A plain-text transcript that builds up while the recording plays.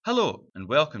Hello and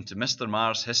welcome to Mr.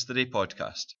 Marr's History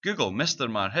Podcast. Google Mr.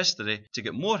 Marr History to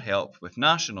get more help with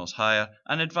Nationals Higher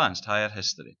and Advanced Higher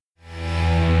History.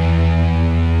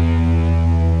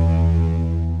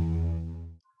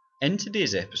 In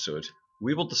today's episode,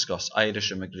 we will discuss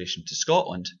Irish immigration to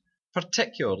Scotland,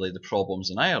 particularly the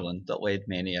problems in Ireland that led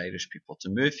many Irish people to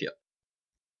move here.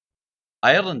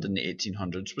 Ireland in the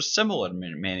 1800s was similar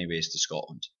in many ways to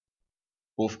Scotland.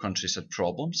 Both countries had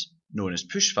problems, known as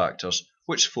push factors,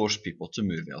 which forced people to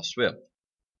move elsewhere.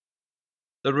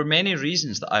 There were many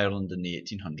reasons that Ireland in the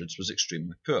 1800s was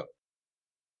extremely poor.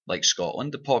 Like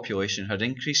Scotland, the population had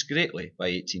increased greatly by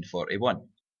 1841,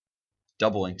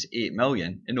 doubling to 8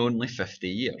 million in only 50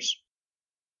 years.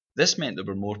 This meant there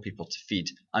were more people to feed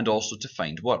and also to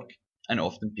find work, and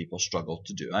often people struggled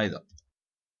to do either.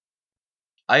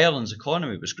 Ireland's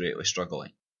economy was greatly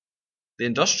struggling. The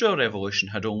Industrial Revolution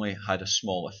had only had a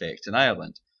small effect in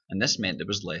Ireland, and this meant there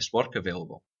was less work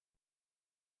available.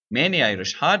 Many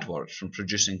Irish had worked from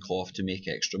producing cloth to make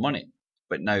extra money,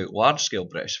 but now large-scale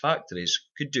British factories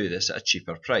could do this at a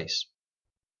cheaper price.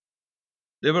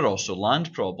 There were also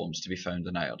land problems to be found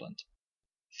in Ireland.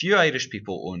 Few Irish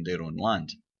people owned their own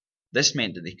land. This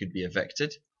meant that they could be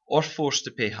evicted or forced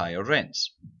to pay higher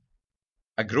rents.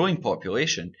 A growing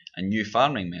population and new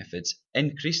farming methods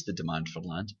increased the demand for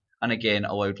land and again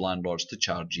allowed landlords to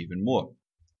charge even more.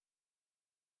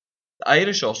 The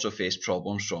Irish also faced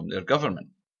problems from their government.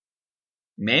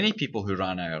 Many people who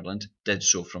ran Ireland did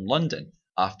so from London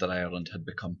after Ireland had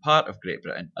become part of Great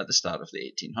Britain at the start of the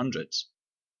 1800s.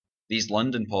 These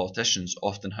London politicians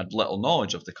often had little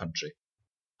knowledge of the country,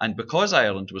 and because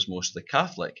Ireland was mostly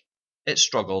Catholic, it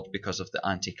struggled because of the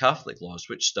anti-Catholic laws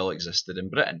which still existed in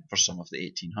Britain for some of the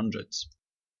 1800s.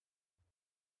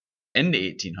 In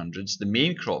the 1800s, the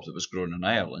main crop that was grown in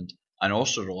Ireland, and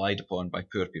also relied upon by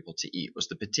poor people to eat, was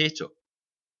the potato.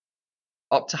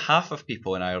 Up to half of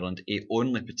people in Ireland ate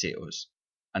only potatoes,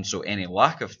 and so any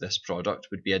lack of this product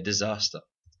would be a disaster.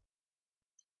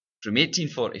 From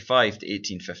 1845 to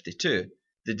 1852,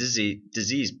 the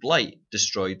disease blight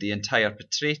destroyed the entire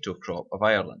potato crop of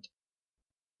Ireland.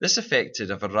 This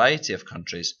affected a variety of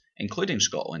countries, including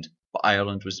Scotland, but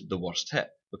Ireland was the worst hit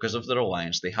because of the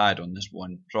reliance they had on this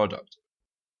one product.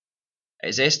 It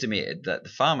is estimated that the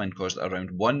famine caused around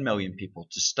 1 million people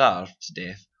to starve to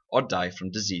death or die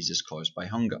from diseases caused by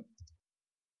hunger.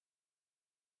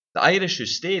 The Irish who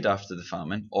stayed after the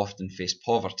famine often faced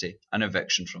poverty and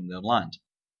eviction from their land.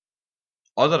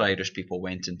 Other Irish people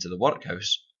went into the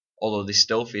workhouse, although they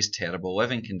still faced terrible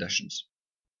living conditions.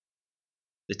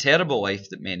 The terrible life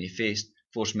that many faced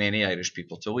forced many Irish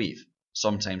people to leave,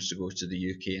 sometimes to go to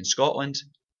the UK and Scotland,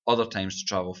 other times to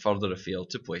travel further afield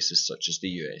to places such as the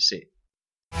USA.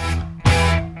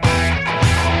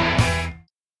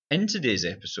 In today's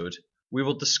episode, we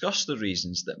will discuss the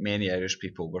reasons that many Irish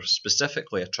people were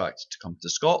specifically attracted to come to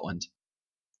Scotland,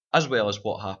 as well as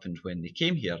what happened when they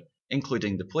came here,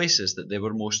 including the places that they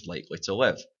were most likely to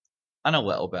live, and a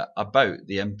little bit about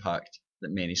the impact that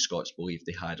many Scots believed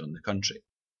they had on the country.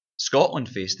 Scotland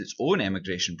faced its own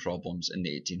immigration problems in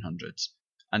the 1800s,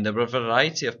 and there were a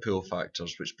variety of pull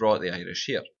factors which brought the Irish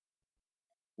here.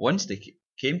 Once they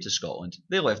came to Scotland,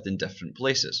 they lived in different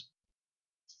places.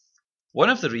 One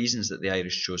of the reasons that the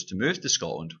Irish chose to move to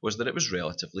Scotland was that it was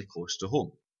relatively close to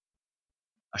home.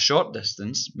 A short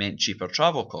distance meant cheaper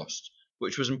travel costs,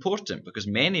 which was important because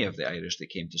many of the Irish that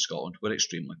came to Scotland were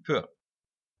extremely poor.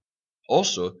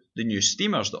 Also, the new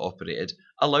steamers that operated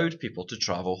allowed people to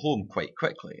travel home quite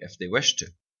quickly if they wished to.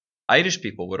 Irish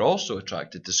people were also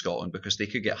attracted to Scotland because they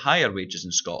could get higher wages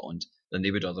in Scotland than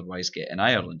they would otherwise get in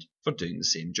Ireland for doing the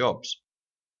same jobs.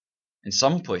 In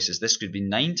some places, this could be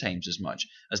 9 times as much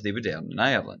as they would earn in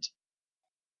Ireland.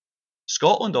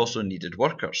 Scotland also needed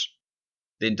workers.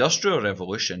 The Industrial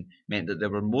Revolution meant that there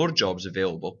were more jobs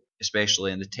available,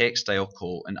 especially in the textile,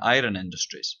 coal and iron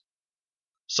industries.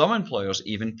 Some employers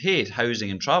even paid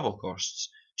housing and travel costs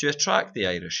to attract the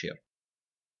Irish here.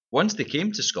 Once they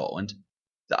came to Scotland,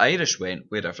 the Irish went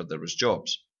wherever there was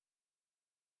jobs.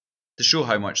 To show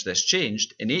how much this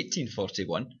changed, in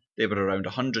 1841 there were around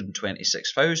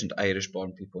 126,000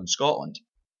 Irish-born people in Scotland,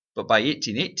 but by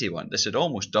 1881 this had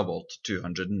almost doubled to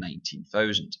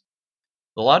 219,000.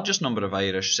 The largest number of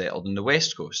Irish settled in the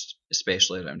west coast,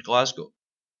 especially around Glasgow.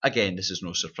 Again, this is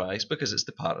no surprise because it's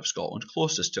the part of Scotland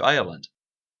closest to Ireland.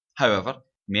 However,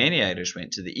 many Irish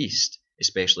went to the east,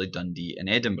 especially Dundee and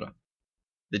Edinburgh.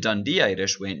 The Dundee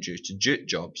Irish went due to jute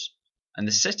jobs, and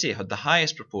the city had the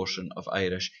highest proportion of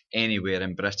Irish anywhere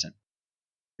in Britain.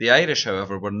 The Irish,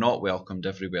 however, were not welcomed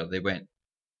everywhere they went.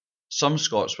 Some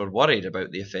Scots were worried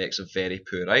about the effects of very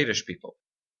poor Irish people.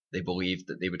 They believed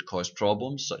that they would cause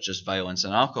problems such as violence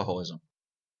and alcoholism.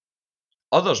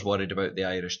 Others worried about the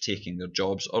Irish taking their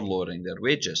jobs or lowering their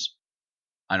wages.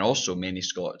 And also many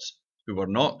Scots who were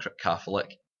not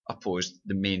Catholic opposed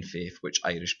the main faith which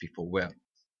Irish people were.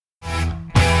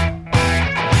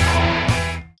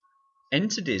 In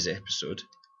today's episode,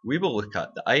 we will look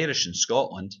at the Irish in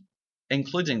Scotland,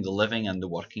 including the living and the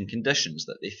working conditions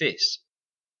that they face.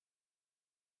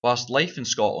 Whilst life in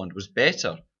Scotland was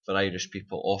better for Irish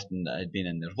people often than it had been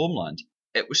in their homeland,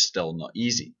 it was still not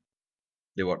easy.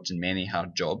 They worked in many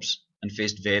hard jobs and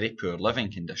faced very poor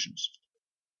living conditions.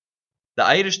 The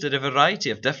Irish did a variety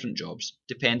of different jobs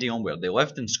depending on where they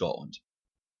lived in Scotland.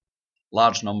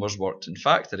 Large numbers worked in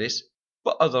factories,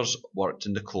 but others worked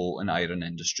in the coal and iron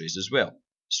industries as well,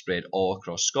 spread all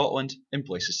across Scotland in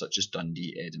places such as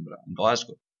Dundee, Edinburgh and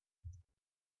Glasgow.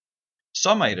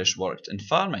 Some Irish worked in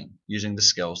farming using the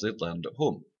skills they'd learned at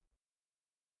home.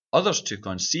 Others took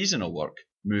on seasonal work,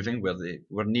 moving where they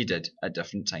were needed at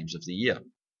different times of the year.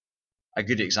 A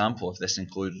good example of this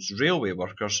includes railway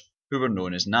workers who were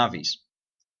known as navvies.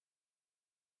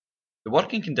 The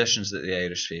working conditions that the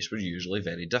Irish faced were usually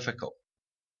very difficult.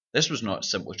 This was not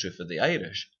simply true for the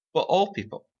Irish, but all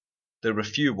people. There were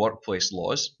few workplace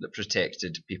laws that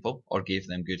protected people or gave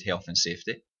them good health and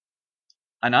safety.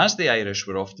 And as the Irish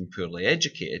were often poorly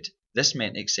educated, this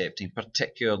meant accepting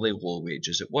particularly low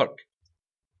wages at work.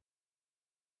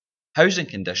 Housing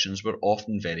conditions were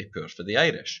often very poor for the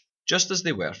Irish, just as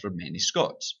they were for many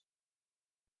Scots.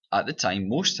 At the time,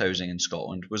 most housing in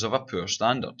Scotland was of a poor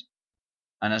standard,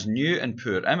 and as new and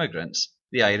poor immigrants,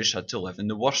 the Irish had to live in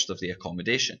the worst of the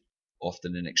accommodation,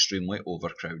 often in extremely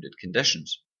overcrowded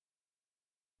conditions.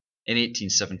 In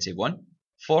 1871,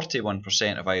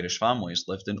 41% of Irish families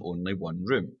lived in only one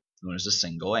room, known as a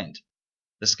single end.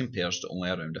 This compares to only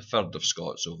around a third of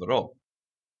Scots overall.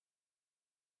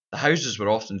 The houses were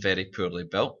often very poorly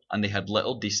built and they had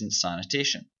little decent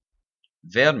sanitation.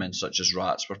 Vermin such as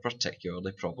rats were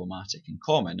particularly problematic and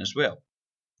common as well.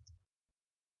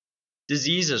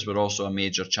 Diseases were also a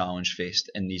major challenge faced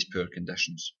in these poor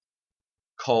conditions.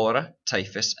 Cholera,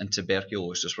 typhus and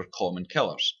tuberculosis were common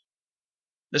killers.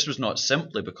 This was not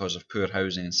simply because of poor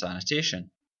housing and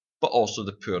sanitation, but also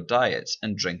the poor diets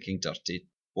and drinking dirty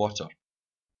water.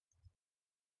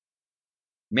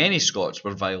 Many Scots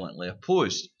were violently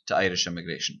opposed to Irish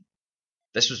immigration.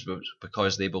 This was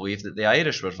because they believed that the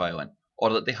Irish were violent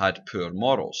or that they had poor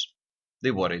morals.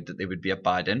 They worried that they would be a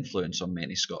bad influence on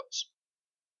many Scots.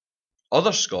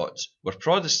 Other Scots were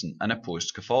Protestant and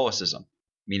opposed Catholicism,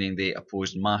 meaning they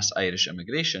opposed mass Irish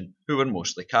immigration who were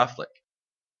mostly Catholic.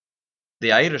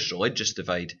 The Irish religious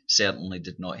divide certainly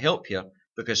did not help here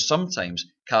because sometimes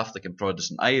Catholic and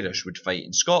Protestant Irish would fight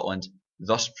in Scotland,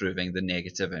 thus proving the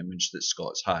negative image that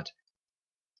Scots had.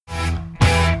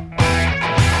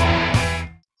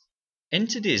 In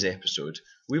today's episode,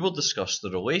 we will discuss the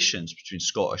relations between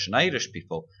Scottish and Irish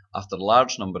people after a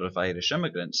large number of Irish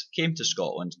immigrants came to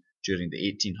Scotland during the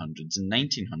 1800s and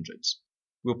 1900s.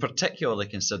 We'll particularly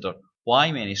consider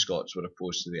why many Scots were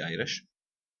opposed to the Irish,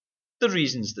 the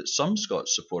reasons that some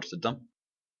Scots supported them,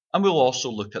 and we'll also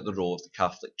look at the role of the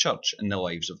Catholic Church in the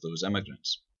lives of those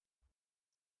immigrants.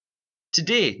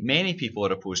 Today, many people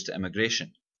are opposed to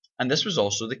immigration, and this was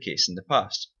also the case in the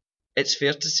past. It's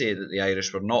fair to say that the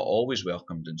Irish were not always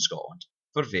welcomed in Scotland,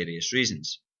 for various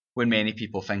reasons. When many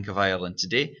people think of Ireland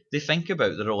today, they think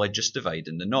about the religious divide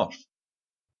in the north.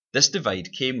 This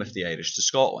divide came with the Irish to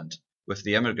Scotland, with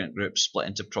the immigrant groups split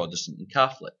into Protestant and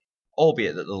Catholic,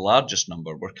 albeit that the largest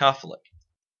number were Catholic.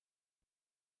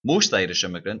 Most Irish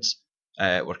immigrants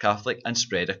were Catholic and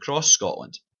spread across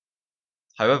Scotland.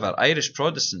 However, Irish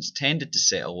Protestants tended to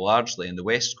settle largely in the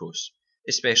west coast,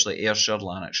 especially Ayrshire,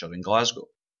 Lanarkshire and Glasgow.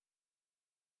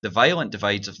 The violent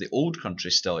divides of the old country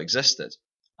still existed,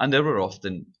 and there were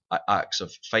often acts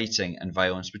of fighting and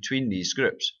violence between these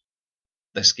groups.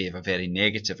 This gave a very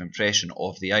negative impression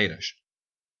of the Irish.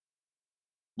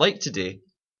 Like today,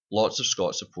 lots of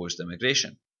Scots opposed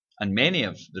immigration, and many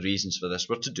of the reasons for this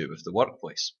were to do with the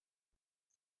workplace.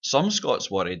 Some Scots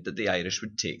worried that the Irish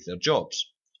would take their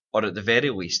jobs, or at the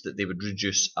very least that they would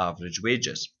reduce average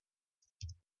wages.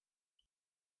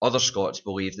 Other Scots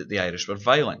believed that the Irish were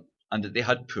violent and that they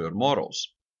had poor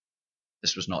morals.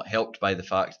 This was not helped by the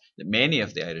fact that many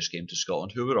of the Irish came to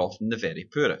Scotland who were often the very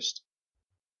poorest.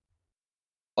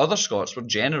 Other Scots were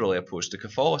generally opposed to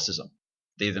Catholicism.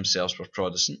 They themselves were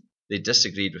Protestant, they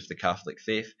disagreed with the Catholic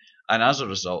faith, and as a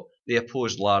result, they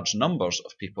opposed large numbers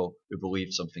of people who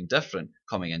believed something different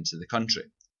coming into the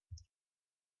country.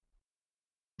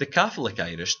 The Catholic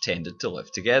Irish tended to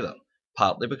live together,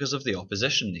 partly because of the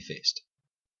opposition they faced.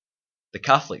 The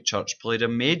Catholic Church played a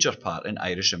major part in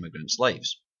Irish immigrants'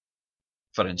 lives.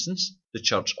 For instance, the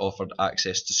Church offered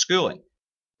access to schooling.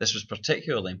 This was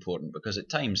particularly important because at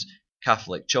times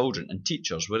Catholic children and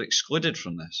teachers were excluded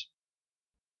from this.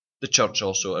 The Church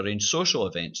also arranged social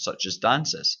events such as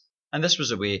dances, and this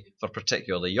was a way for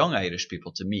particularly young Irish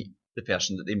people to meet the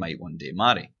person that they might one day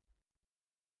marry.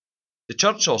 The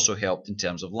Church also helped in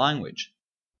terms of language.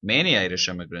 Many Irish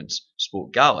immigrants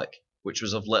spoke Gaelic, which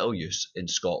was of little use in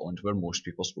Scotland where most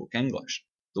people spoke English.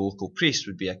 The local priest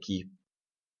would be a key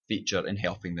feature in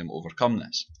helping them overcome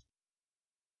this.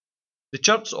 The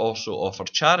Church also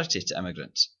offered charity to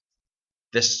immigrants.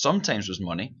 This sometimes was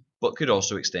money, but could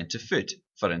also extend to food.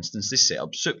 For instance, they set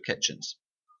up soup kitchens.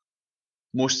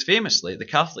 Most famously, the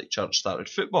Catholic Church started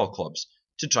football clubs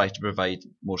to try to provide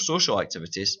more social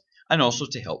activities and also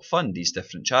to help fund these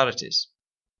different charities.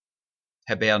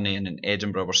 Hibernian and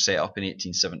Edinburgh were set up in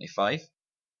 1875,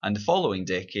 and the following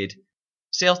decade,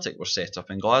 Celtic were set up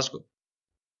in Glasgow.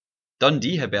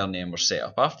 Dundee Hibernian were set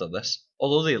up after this,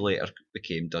 although they later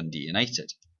became Dundee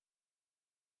United.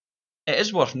 It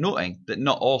is worth noting that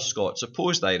not all Scots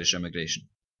opposed Irish immigration.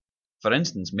 For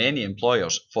instance, many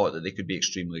employers thought that they could be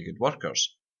extremely good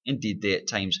workers. Indeed, they at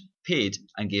times paid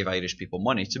and gave Irish people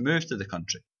money to move to the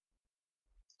country.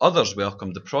 Others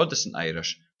welcomed the Protestant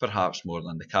Irish, perhaps more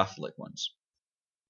than the Catholic ones.